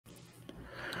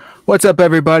What's up,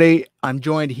 everybody? I'm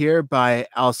joined here by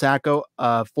Al Sacco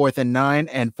of 4th and 9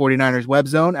 and 49ers Web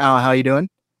Zone. Al, how you doing?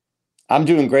 I'm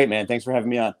doing great, man. Thanks for having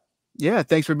me on. Yeah,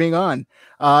 thanks for being on.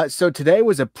 So today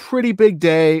was a pretty big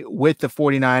day with the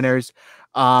 49ers.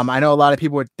 I know a lot of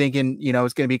people were thinking,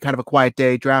 it's going to be kind of a quiet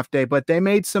day, draft day, but they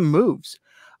made some moves.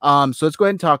 So let's go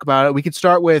ahead and talk about it. We could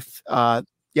start with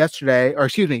yesterday, or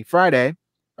excuse me, Friday.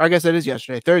 Or I guess that is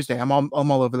yesterday, Thursday. I'm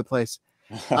all over the place.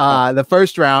 The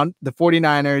first round, the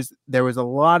 49ers, there was a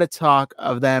lot of talk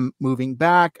of them moving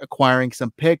back, acquiring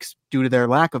some picks due to their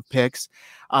lack of picks.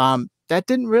 That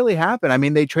didn't really happen. I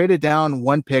mean, they traded down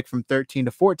one pick from 13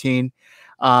 to 14.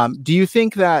 Do you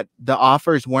think that the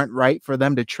offers weren't right for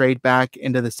them to trade back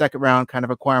into the second round, kind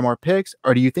of acquire more picks?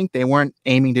 Or do you think they weren't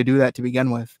aiming to do that to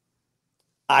begin with?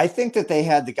 I think that they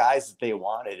had the guys that they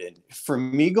wanted. And for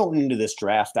me going into this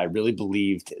draft, I really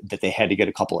believed that they had to get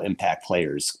a couple of impact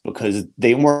players because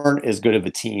they weren't as good of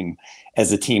a team as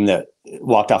the team that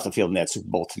walked off the field in that Super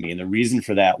Bowl to me. And the reason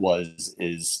for that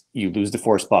is you lose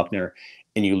DeForest Buckner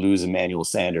and you lose Emmanuel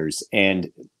Sanders. And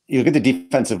you look at the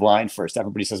defensive line first.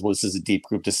 Everybody says, well, this is a deep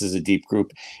group. This is a deep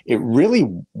group. It really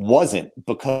wasn't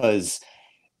because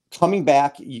coming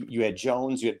back, you had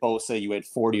Jones, you had Bosa, you had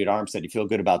Ford, you had Armstead. You feel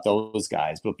good about those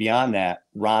guys. But beyond that,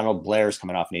 Ronald Blair's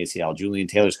coming off an ACL. Julian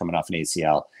Taylor's coming off an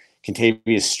ACL.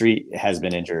 Contavious Street has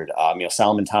been injured.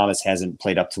 Solomon Thomas hasn't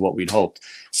played up to what we'd hoped.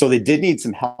 So they did need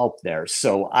some help there.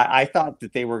 So I thought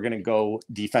that they were going to go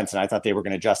defense, and I thought they were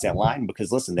going to adjust that line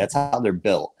because, listen, that's how they're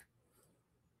built.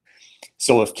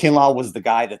 So if Kinlaw was the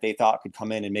guy that they thought could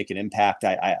come in and make an impact,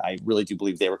 I really do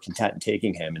believe they were content in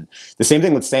taking him. And the same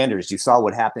thing with Sanders. You saw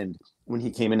what happened when he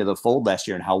came into the fold last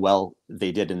year and how well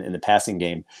they did in the passing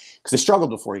game because they struggled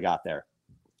before he got there.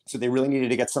 So they really needed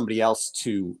to get somebody else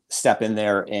to step in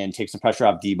there and take some pressure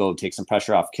off Debo, take some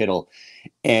pressure off Kittle.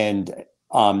 And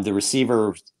the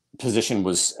receiver position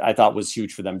I thought was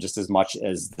huge for them just as much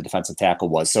as the defensive tackle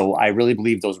was. So I really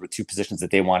believe those were two positions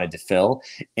that they wanted to fill.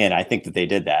 And I think that they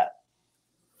did that.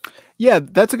 Yeah,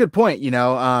 that's a good point.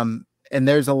 And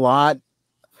there's a lot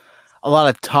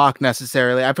of talk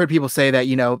necessarily. I've heard people say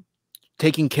that,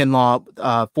 taking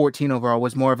Kinlaw 14 overall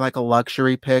was more of like a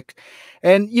luxury pick.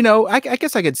 And, I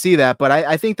guess I could see that, but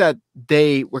I think that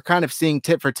they were kind of seeing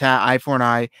tit for tat, eye for an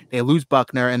eye. They lose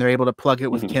Buckner and they're able to plug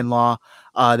it with Kinlaw.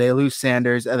 They lose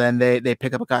Sanders and then they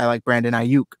pick up a guy like Brandon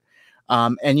Aiyuk.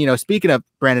 And, speaking of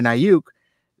Brandon Aiyuk,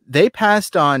 they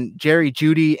passed on Jerry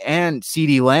Jeudy and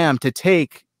CeeDee Lamb to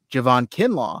take Javon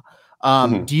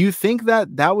Kinlaw. Do you think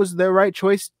that was their right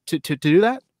choice to do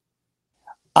that?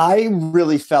 I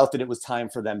really felt that it was time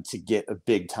for them to get a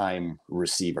big time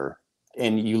receiver.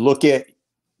 And you look at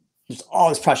there's all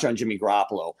this pressure on Jimmy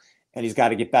Garoppolo, and he's got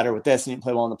to get better with this and he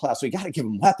play well in the playoffs. So you got to give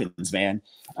him weapons, man.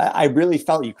 I really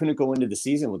felt you couldn't go into the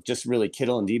season with just really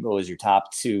Kittle and Debo as your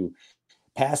top two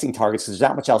passing targets because there's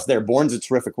not much else there. Bourne's a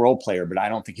terrific role player, but I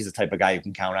don't think he's the type of guy you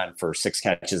can count on for 6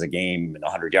 catches a game and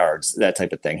 100 yards, that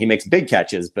type of thing. He makes big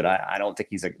catches, but I don't think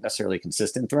he's necessarily a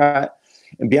consistent threat.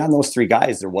 And beyond those 3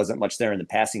 guys, there wasn't much there in the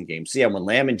passing game. So yeah, when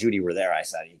Lamb and Jeudy were there, I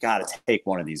said, you got to take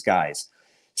one of these guys.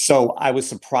 So I was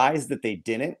surprised that they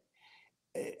didn't.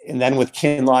 And then with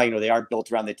Kinlaw, they are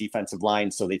built around the defensive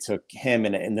line, so they took him,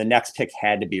 and the next pick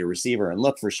had to be a receiver. And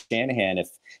look, for Shanahan,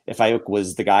 if Aiyuk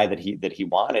was the guy that he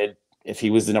wanted, if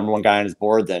he was the number 1 guy on his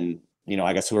board, then,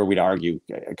 I guess who are we to argue?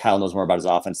 Kyle knows more about his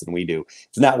offense than we do.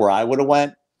 It's not where I would have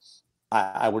went.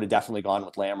 I would have definitely gone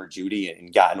with Lamb or Jeudy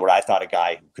and gotten what I thought a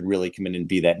guy who could really come in and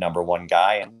be that number 1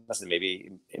 guy. And listen,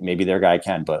 maybe their guy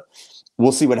can, but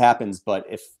we'll see what happens. But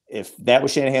if that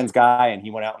was Shanahan's guy and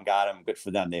he went out and got him, good for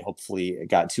them. They hopefully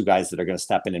got 2 guys that are going to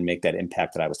step in and make that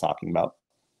impact that I was talking about.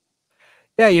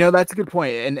 Yeah, that's a good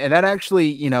point. And that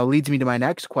actually, leads me to my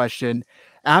next question.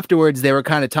 Afterwards, they were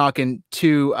kind of talking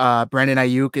to Brandon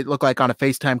Aiyuk. It looked like on a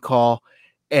FaceTime call,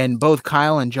 and both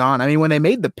Kyle and John, I mean, when they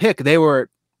made the pick, they were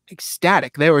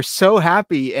ecstatic. They were so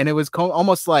happy. And it was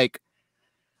almost like,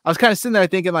 I was kind of sitting there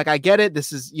thinking, like, I get it.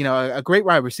 This is, a great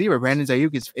wide receiver. Brandon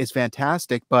Aiyuk is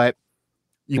fantastic, but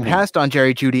you passed on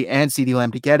Jerry Jeudy and CeeDee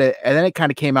Lamb to get it. And then it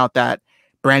kind of came out that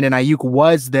Brandon Aiyuk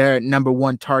was their number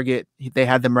 1 target. They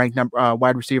had them ranked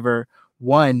wide receiver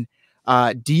 1.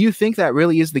 Do you think that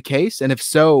really is the case? And if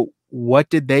so, what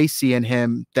did they see in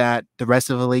him that the rest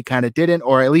of the league kind of didn't,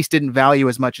 or at least didn't value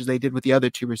as much as they did with the other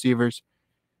 2 receivers?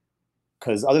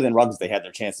 Because other than Ruggs, they had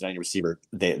their chance at any receiver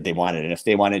they wanted. And if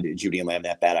they wanted Jeudy and Lamb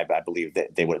that bad, I believe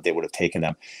that they would have taken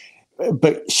them.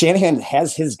 But Shanahan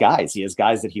has his guys. He has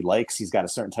guys that he likes. He's got a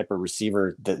certain type of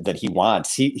receiver that he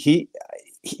wants. He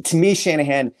to me,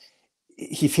 Shanahan,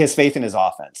 he has faith in his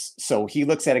offense. So he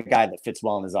looks at a guy that fits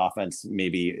well in his offense,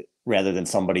 maybe rather than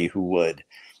somebody who would,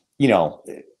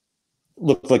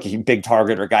 look like a big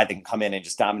target or a guy that can come in and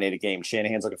just dominate a game.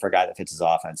 Shanahan's looking for a guy that fits his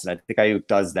offense. And I think Aiyuk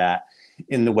does that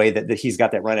in the way that he's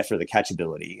got that run after the catch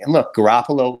ability. And look,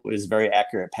 Garoppolo is a very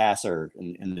accurate passer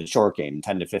in the short game,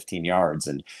 10 to 15 yards.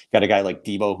 And got a guy like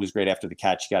Debo who's great after the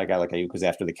catch. You got a guy like Aiyuk who's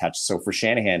after the catch. So for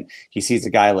Shanahan, he sees a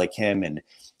guy like him and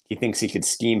he thinks he could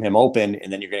scheme him open,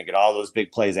 and then you're going to get all those big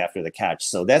plays after the catch.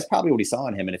 So that's probably what he saw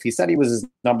in him. And if he said he was his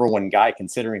number one guy,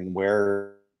 considering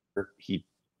where he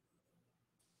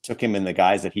took him and the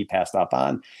guys that he passed up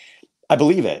on, I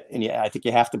believe it. And yeah, I think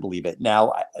you have to believe it.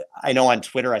 Now, I know on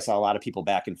Twitter, I saw a lot of people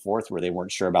back and forth where they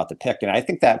weren't sure about the pick. And I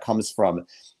think that comes from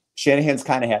Shanahan's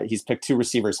he's picked two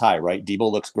receivers high, right? Debo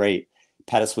looks great.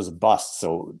 Pettis was a bust.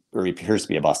 Or he appears to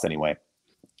be a bust anyway.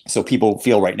 So people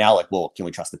feel right now like, well, can we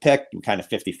trust the pick? We're kind of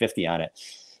 50-50 on it.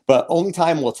 But only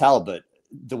time will tell. But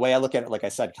the way I look at it, like I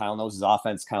said, Kyle knows his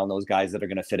offense. Kyle knows guys that are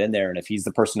going to fit in there. And if he's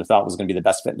the person who thought was going to be the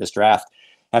best fit in this draft,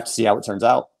 have to see how it turns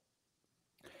out.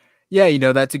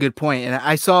 Yeah, that's a good point. And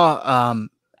I saw,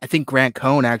 I think Grant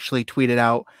Cohn actually tweeted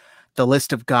out the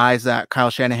list of guys that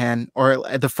Kyle Shanahan, or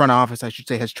the front office, I should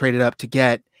say, has traded up to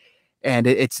get. And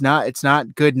it's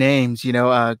not good names,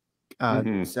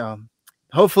 So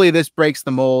hopefully this breaks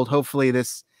the mold. Hopefully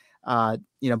this, Brandon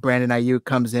Aiyuk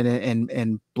comes in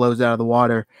and blows out of the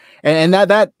water. And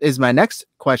that is my next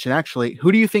question, actually.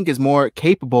 Who do you think is more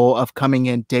capable of coming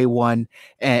in day one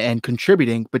and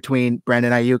contributing between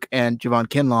Brandon Aiyuk and Javon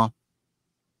Kinlaw?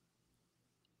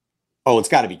 Oh, it's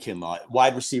got to be Kinlaw.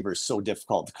 Wide receiver is so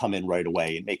difficult to come in right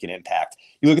away and make an impact.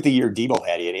 You look at the year Debo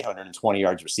had, he had 820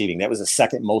 yards receiving. That was the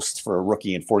second most for a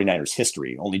rookie in 49ers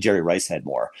history. Only Jerry Rice had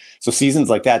more. So seasons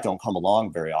like that don't come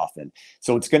along very often.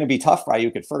 So it's going to be tough for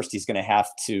Aiyuk at first. He's going to have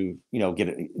to,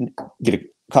 get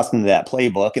accustomed to that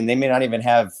playbook, and they may not even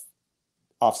have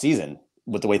off season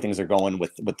with the way things are going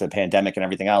with the pandemic and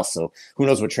everything else. So who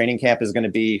knows what training camp is going to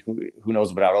be, who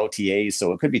knows about OTAs.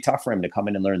 So it could be tough for him to come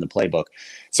in and learn the playbook.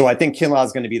 So I think Kinlaw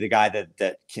is going to be the guy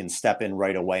that can step in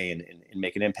right away and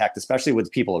make an impact, especially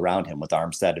with people around him, with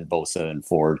Armstead and Bosa and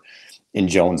Ford and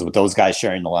Jones. With those guys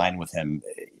sharing the line with him,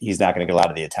 he's not going to get a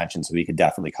lot of the attention. So he could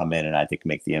definitely come in and I think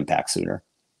make the impact sooner.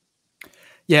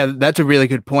 Yeah, that's a really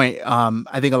good point.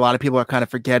 I think a lot of people are kind of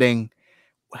forgetting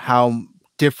how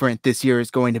different this year is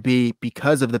going to be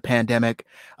because of the pandemic.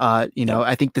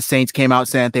 I think the Saints came out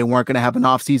saying they weren't going to have an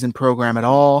off-season program at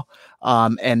all.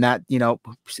 And that,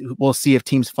 we'll see if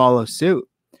teams follow suit.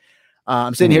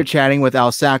 I'm sitting here chatting with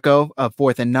Al Sacco of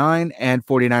 4th and 9 and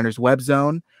 49ers Web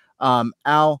Zone.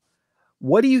 Al,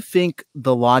 what do you think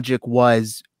the logic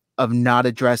was of not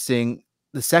addressing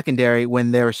the secondary when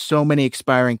there are so many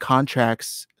expiring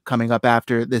contracts coming up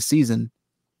after this season?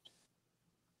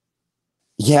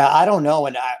 Yeah, I don't know.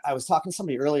 And I was talking to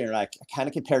somebody earlier, and I kind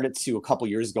of compared it to a couple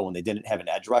years ago when they didn't have an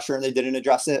edge rusher and they didn't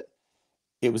address it.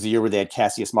 It was a year where they had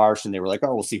Cassius Marsh, and they were like,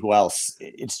 oh, we'll see who else.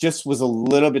 It just was a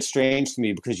little bit strange to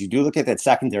me because you do look at that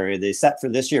secondary. They set for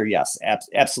this year, yes,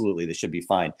 absolutely, they should be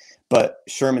fine. But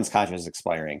Sherman's contract is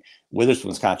expiring.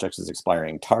 Witherspoon's contract is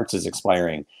expiring. Tart's is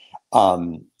expiring.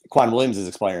 Quan Williams is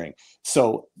expiring.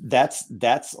 So that's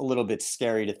a little bit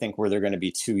scary to think where they're going to be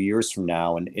 2 years from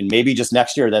now. And maybe just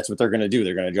next year, that's what they're going to do.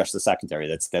 They're going to address the secondary.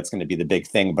 That's going to be the big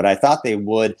thing. But I thought they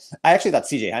would. I actually thought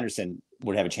CJ Henderson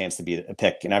would have a chance to be a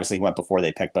pick. And obviously he went before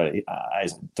they picked, but I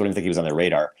don't even think he was on their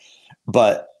radar.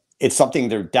 But it's something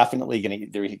they're definitely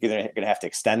going to have to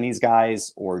extend these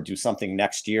guys or do something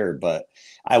next year. But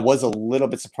I was a little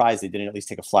bit surprised they didn't at least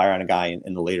take a flyer on a guy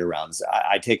in the later rounds.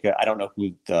 I don't know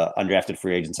who the undrafted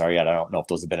free agents are yet. I don't know if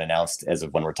those have been announced as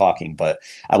of when we're talking, but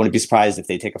I wouldn't be surprised if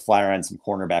they take a flyer on some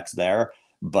cornerbacks there.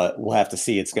 But we'll have to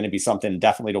see. It's going to be something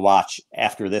definitely to watch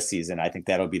after this season. I think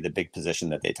that'll be the big position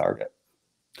that they target.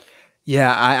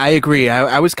 Yeah, I agree.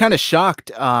 I was kind of shocked.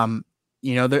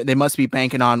 They must be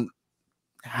banking on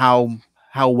how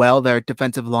well their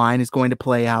defensive line is going to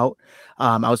play out.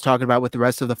 I was talking about with the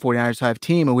rest of the 49ers 5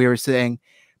 team, and we were saying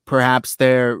perhaps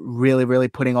they're really, really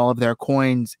putting all of their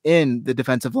coins in the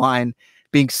defensive line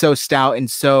being so stout and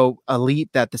so elite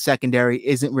that the secondary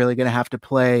isn't really going to have to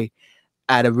play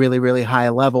at a really, really high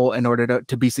level in order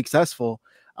to be successful.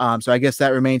 So I guess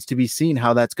that remains to be seen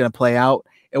how that's going to play out.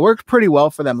 It worked pretty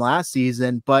well for them last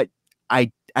season, but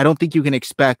I don't think you can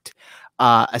expect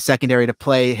a secondary to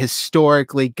play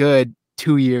historically good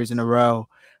 2 years in a row.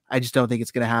 I just don't think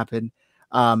it's going to happen.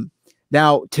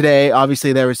 Now, today,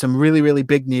 obviously, there was some really, really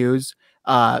big news.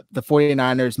 The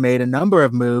 49ers made a number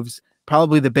of moves.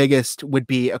 Probably the biggest would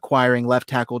be acquiring left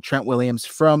tackle Trent Williams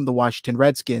from the Washington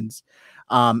Redskins.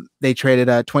 They traded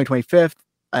a 2025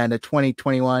 and a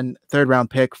 2021 third-round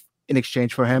pick in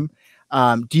exchange for him.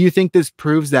 Do you think this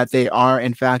proves that they are,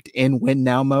 in fact, in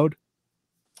win-now mode?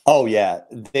 Oh yeah,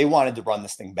 they wanted to run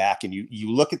this thing back, and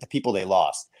you look at the people they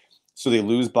lost. So they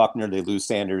lose Buckner, they lose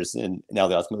Sanders, and now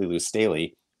they ultimately lose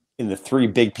Staley. And the three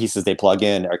big pieces they plug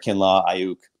in are Kinlaw,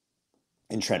 Aiyuk,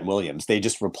 and Trent Williams. They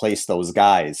just replace those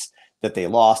guys that they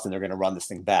lost, and they're going to run this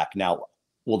thing back. Now,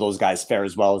 will those guys fare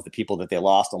as well as the people that they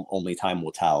lost? Only time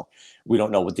will tell. We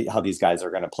don't know how these guys are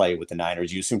going to play with the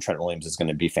Niners. You assume Trent Williams is going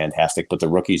to be fantastic, but the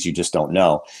rookies, you just don't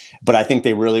know. But I think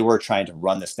they really were trying to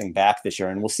run this thing back this year.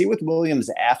 And we'll see with Williams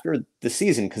after the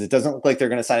season, because it doesn't look like they're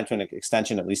going to sign him to an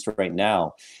extension, at least right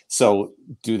now. So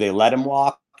do they let him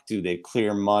walk? Do they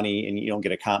clear money and you don't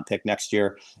get a comp pick next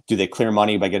year? Do they clear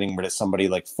money by getting rid of somebody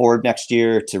like Ford next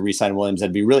year to re-sign Williams?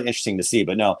 That'd be really interesting to see.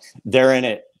 But no, they're in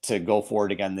it to go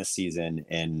forward again this season,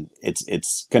 and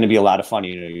it's going to be a lot of fun.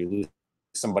 You lose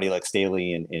somebody like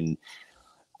Staley, and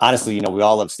honestly, we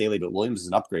all love Staley, but Williams is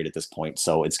an upgrade at this point.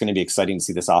 So it's going to be exciting to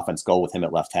see this offense go with him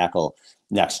at left tackle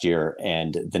next year.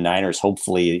 And the Niners,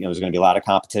 hopefully, there's going to be a lot of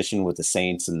competition with the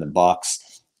Saints and the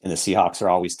Bucks. And the Seahawks are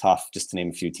always tough, just to name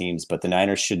a few teams. But the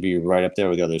Niners should be right up there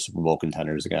with the other Super Bowl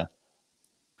contenders again.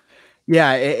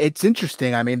 Yeah, it's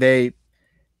interesting. I mean,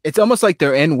 it's almost like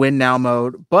they're in win now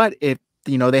mode, but if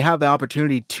they have the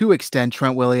opportunity to extend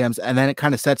Trent Williams, and then it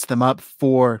kind of sets them up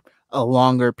for a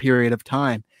longer period of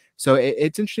time. So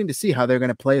it's interesting to see how they're going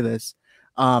to play this.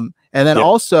 And then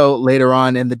also later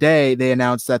on in the day, they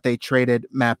announced that they traded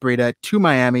Matt Breida to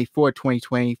Miami for a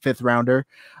 2020 fifth rounder.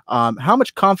 How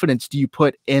much confidence do you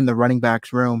put in the running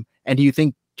backs room? And do you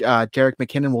think Jerick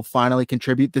McKinnon will finally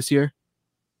contribute this year?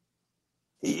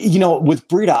 With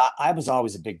Breida, I was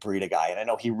always a big Breida guy, and I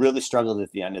know he really struggled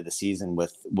at the end of the season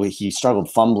with he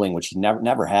struggled fumbling, which he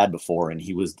never had before, and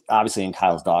he was obviously in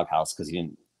Kyle's doghouse because he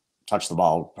didn't touch the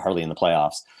ball hardly in the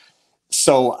playoffs.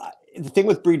 So the thing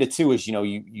with Breida too is,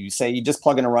 you say you just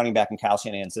plug in a running back in Kyle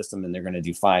Shanahan's system and they're going to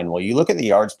do fine. Well, you look at the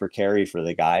yards per carry for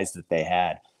the guys that they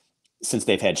had since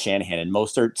they've had Shanahan, and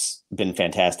Mostert's been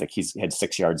fantastic. He's had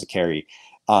 6 yards a carry.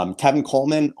 Tevin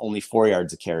Coleman, only 4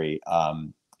 yards a carry.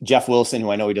 Jeff Wilson,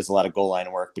 who I know he does a lot of goal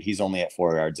line work, but he's only at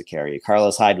 4 yards a carry.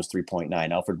 Carlos Hyde was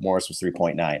 3.9. Alfred Morris was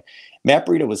 3.9. Matt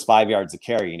Breida was 5 yards a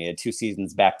carry, and he had 2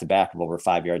 seasons back-to-back of over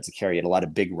 5 yards a carry. He had a lot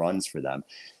of big runs for them.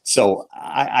 So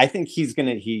I think he is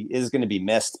going to be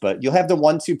missed, but you'll have the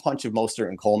 1-2 punch of Mostert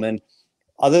and Coleman.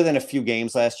 Other than a few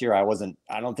games last year,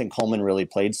 I don't think Coleman really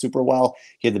played super well.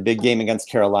 He had the big game against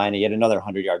Carolina. He had another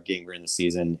 100-yard game during the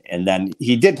season. And then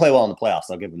he did play well in the playoffs.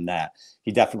 I'll give him that.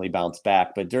 He definitely bounced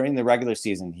back. But during the regular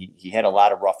season, he had a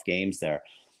lot of rough games there.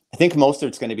 I think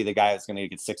Mostert's going to be the guy that's going to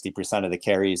get 60% of the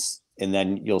carries. And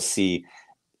then you'll see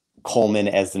Coleman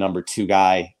as the number 2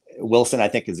 guy. Wilson, I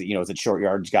think, is a short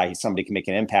yardage guy. He's somebody who can make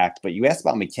an impact. But you asked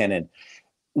about McKinnon.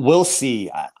 We'll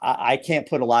see. I can't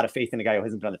put a lot of faith in a guy who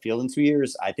hasn't been on the field in 2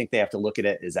 years. I think they have to look at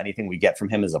it as anything we get from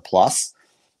him as a plus.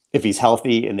 If he's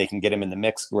healthy and they can get him in the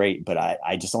mix, great. But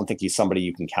I just don't think he's somebody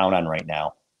you can count on right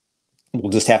now.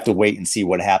 We'll just have to wait and see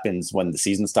what happens when the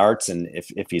season starts and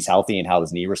if he's healthy and how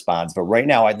his knee responds. But right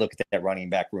now, I'd look at that running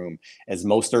back room as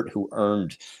Mostert, who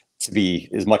earned to be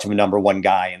as much of a number 1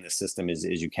 guy in the system as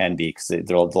you can be, because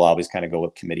they'll always kind of go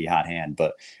with committee hot hand.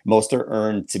 But Mostert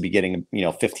earned to be getting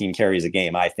 15 carries a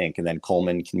game, I think, and then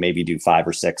Coleman can maybe do 5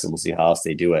 or 6, and we'll see how else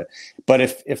they do it. But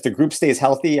if the group stays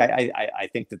healthy, I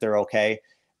think that they're okay.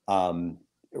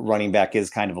 Running back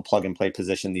is kind of a plug and play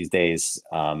position these days,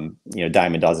 dime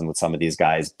a dozen with some of these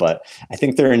guys. But I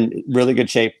think they're in really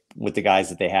good shape with the guys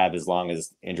that they have, as long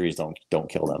as injuries don't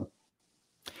kill them.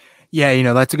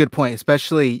 Yeah, that's a good point,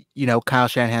 especially, Kyle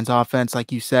Shanahan's offense. Like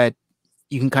you said,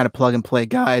 you can kind of plug and play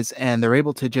guys, and they're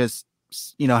able to just,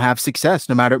 have success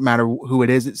no matter who it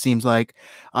is. It seems like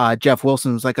Jeff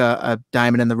Wilson was like a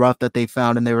diamond in the rough that they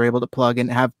found, and they were able to plug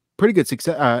and have pretty good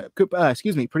success.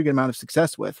 Pretty good amount of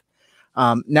success with.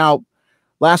 Now,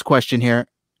 last question here.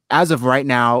 As of right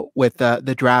now, with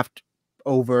the draft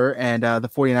over and the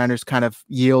 49ers kind of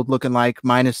yield looking like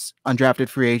minus undrafted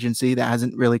free agency that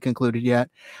hasn't really concluded yet,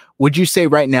 would you say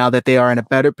right now that they are in a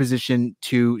better position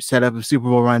to set up a Super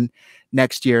Bowl run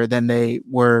next year than they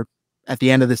were at the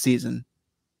end of the season?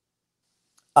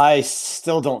 I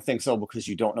still don't think so, because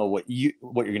you don't know what you're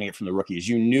going to get from the rookies.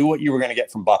 You knew what you were going to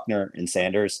get from Buckner and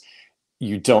Sanders.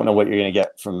 You don't know what you're going to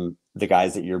get from the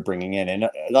guys that you're bringing in. And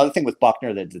another thing with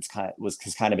Buckner has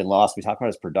kind of been lost. We talk about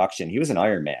his production. He was an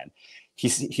Iron Man.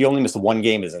 He only missed 1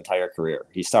 game his entire career.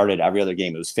 He started every other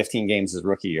game. It was 15 games his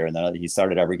rookie year, and then he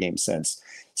started every game since.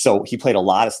 So he played a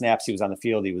lot of snaps. He was on the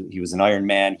field. He was an Iron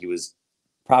Man. He was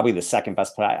probably the second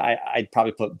best player. I'd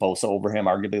probably put Bosa over him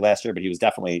arguably last year, but he was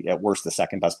definitely at worst the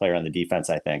second best player on the defense,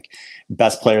 I think.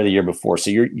 Best player the year before.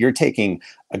 So you're taking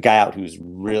a guy out who's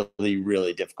really,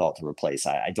 really difficult to replace.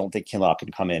 I don't think Kinlaw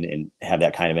can come in and have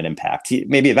that kind of an impact.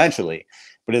 Maybe eventually,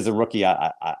 but as a rookie,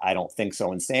 I don't think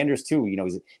so. And Sanders too,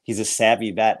 he's a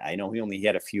savvy vet. I know he only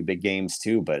had a few big games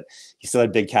too, but he still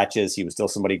had big catches. He was still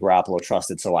somebody Garoppolo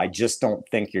trusted. So I just don't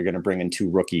think you're going to bring in two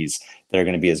rookies that are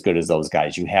going to be as good as those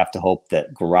guys. You have to hope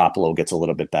that Garoppolo gets a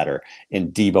little bit better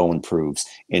and Debo improves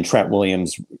and Trent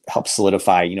Williams helps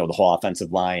solidify, the whole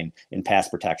offensive line in pass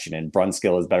protection, and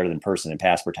Brunskill is better than Person in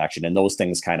pass protection. And those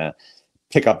things kind of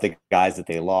pick up the guys that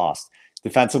they lost.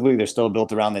 Defensively, they're still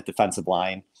built around that defensive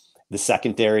line. The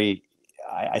secondary,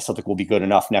 I still think will be good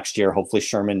enough next year. Hopefully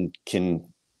Sherman can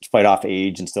fight off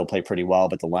age and still play pretty well,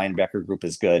 but the linebacker group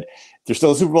is good. They're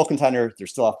still a Super Bowl contender. They're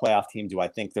still a playoff team. Do I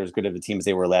think they're as good of a team as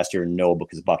they were last year? No,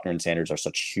 because Buckner and Sanders are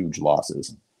such huge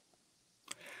losses.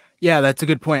 Yeah, that's a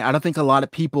good point. I don't think a lot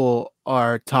of people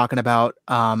are talking about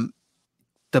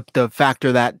the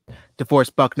factor that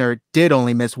DeForest Buckner did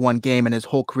only miss one game in his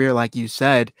whole career, like you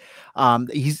said.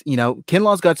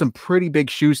 Kinlaw's got some pretty big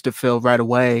shoes to fill right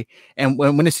away. And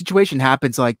when a situation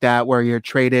happens like that, where you're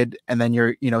traded and then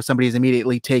somebody is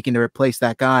immediately taken to replace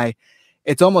that guy,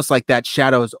 it's almost like that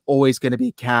shadow is always going to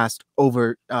be cast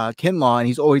over Kinlaw, and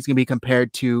he's always going to be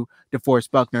compared to DeForest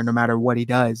Buckner no matter what he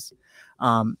does.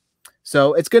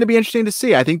 So it's going to be interesting to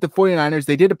see. I think the 49ers,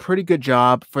 they did a pretty good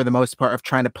job for the most part of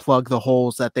trying to plug the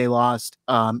holes that they lost,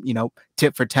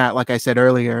 tit for tat, like I said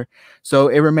earlier. So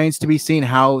it remains to be seen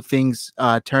how things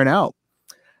turn out.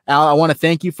 Al, I want to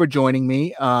thank you for joining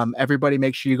me. Everybody,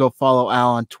 make sure you go follow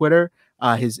Al on Twitter.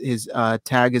 His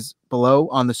tag is below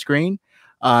on the screen.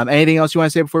 Anything else you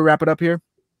want to say before we wrap it up here?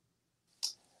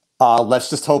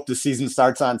 Let's just hope the season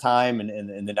starts on time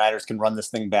and the Niners can run this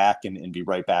thing back and be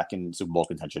right back in Super Bowl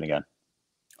contention again.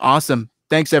 Awesome.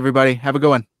 Thanks, everybody. Have a good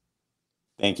one.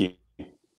 Thank you.